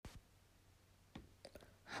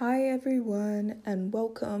Hi everyone, and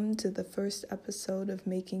welcome to the first episode of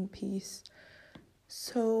Making Peace.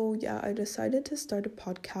 I decided to start a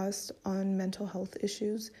podcast on mental health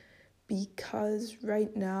issues because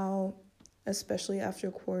right now, especially after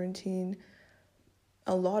quarantine,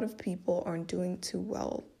 a lot of people aren't doing too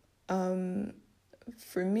well.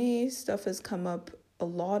 For me, stuff has come up. A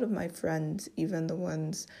lot of my friends, even the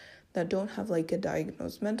ones that don't have like a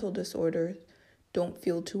diagnosed mental disorder, don't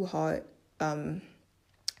feel too hot.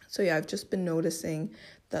 I've just been noticing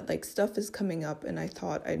that like stuff is coming up, and I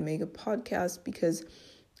thought I'd make a podcast because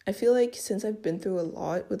I feel like since I've been through a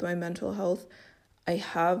lot with my mental health, I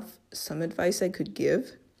have some advice I could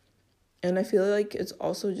give. And I feel like it's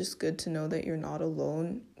also just good to know that you're not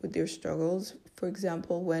alone with your struggles. For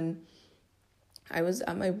example, when I was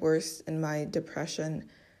at my worst in my depression,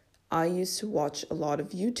 I used to watch a lot of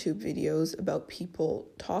YouTube videos about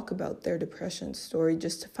people talk about their depression story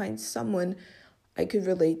just to find someone I could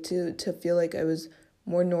relate to feel like I was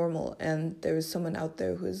more normal and there was someone out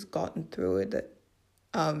there who has gotten through it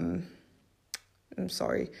who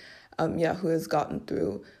has gotten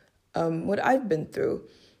through what I've been through.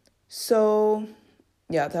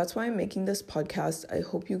 That's why I'm making this podcast. I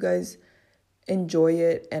hope you guys enjoy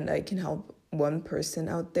it and I can help one person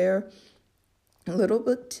out there. A little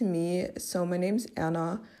bit to me. So my name's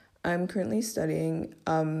Anna. I'm currently studying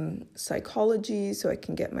psychology so I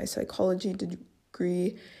can get my psychology degree,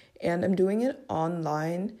 and I'm doing it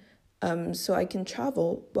online so I can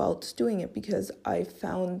travel whilst doing it because I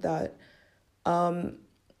found that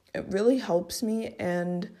it really helps me,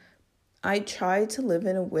 and I try to live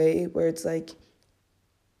in a way where it's like,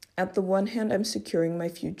 at the one hand, I'm securing my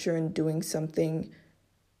future and doing something,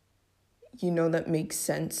 that makes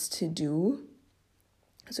sense to do.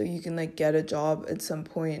 So you can like get a job at some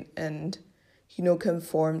point and,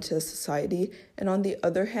 conform to society. And on the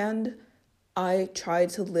other hand, I try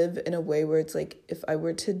to live in a way where it's like, if I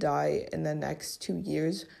were to die in the next 2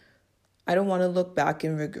 years, I don't want to look back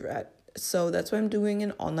and regret. So that's why I'm doing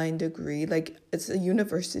an online degree. Like, it's a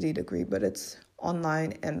university degree, but it's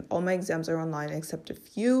online, and all my exams are online except a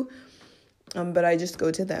few. But I just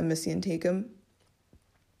go to the embassy and take them.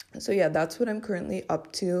 That's what I'm currently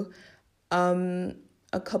up to.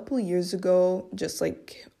 A couple years ago, just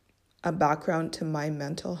like a background to my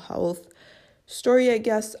mental health story, I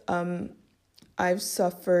guess, I've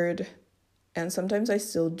suffered, and sometimes I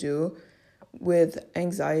still do, with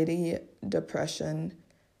anxiety, depression,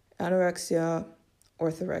 anorexia,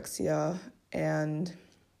 orthorexia, and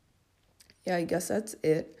I guess that's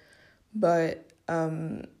it. But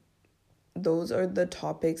those are the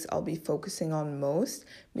topics I'll be focusing on most.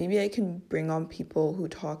 Maybe I can bring on people who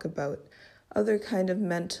talk about other kind of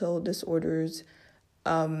mental disorders,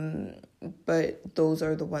 but those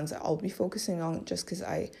are the ones that I'll be focusing on just because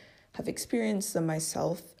I have experienced them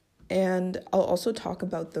myself. And I'll also talk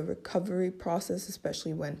about the recovery process,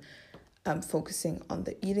 especially when I'm focusing on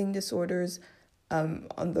the eating disorders, on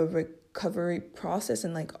the recovery process,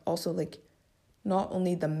 and like also like not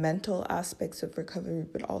only the mental aspects of recovery,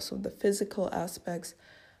 but also the physical aspects.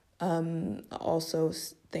 Also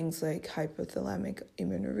things like hypothalamic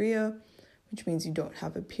amenorrhea, which means you don't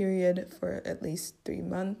have a period for at least 3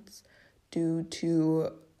 months due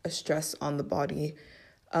to a stress on the body.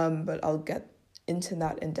 But I'll get into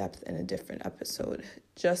that in depth in a different episode,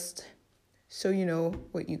 just so you know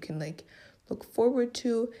what you can like look forward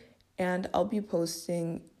to. And I'll be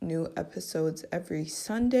posting new episodes every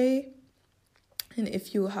Sunday. And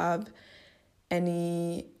if you have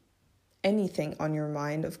anything on your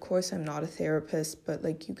mind, of course, I'm not a therapist, but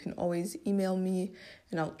like you can always email me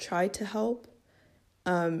and I'll try to help.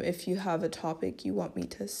 If you have a topic you want me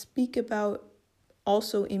to speak about,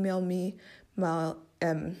 also email me.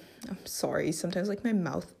 I'm sorry, sometimes like my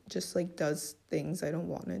mouth just like does things I don't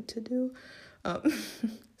want it to do.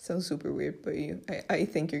 Sounds super weird, but I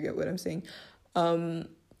think you get what I'm saying.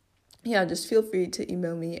 Just feel free to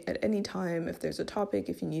email me at any time if there's a topic,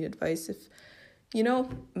 if you need advice. If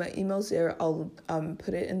my email's there, I'll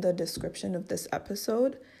put it in the description of this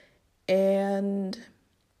episode. And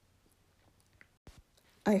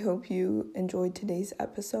I hope you enjoyed today's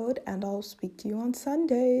episode, and I'll speak to you on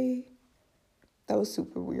Sunday. That was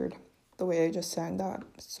super weird. The way I just sang that,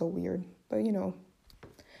 so weird. But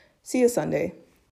see you Sunday.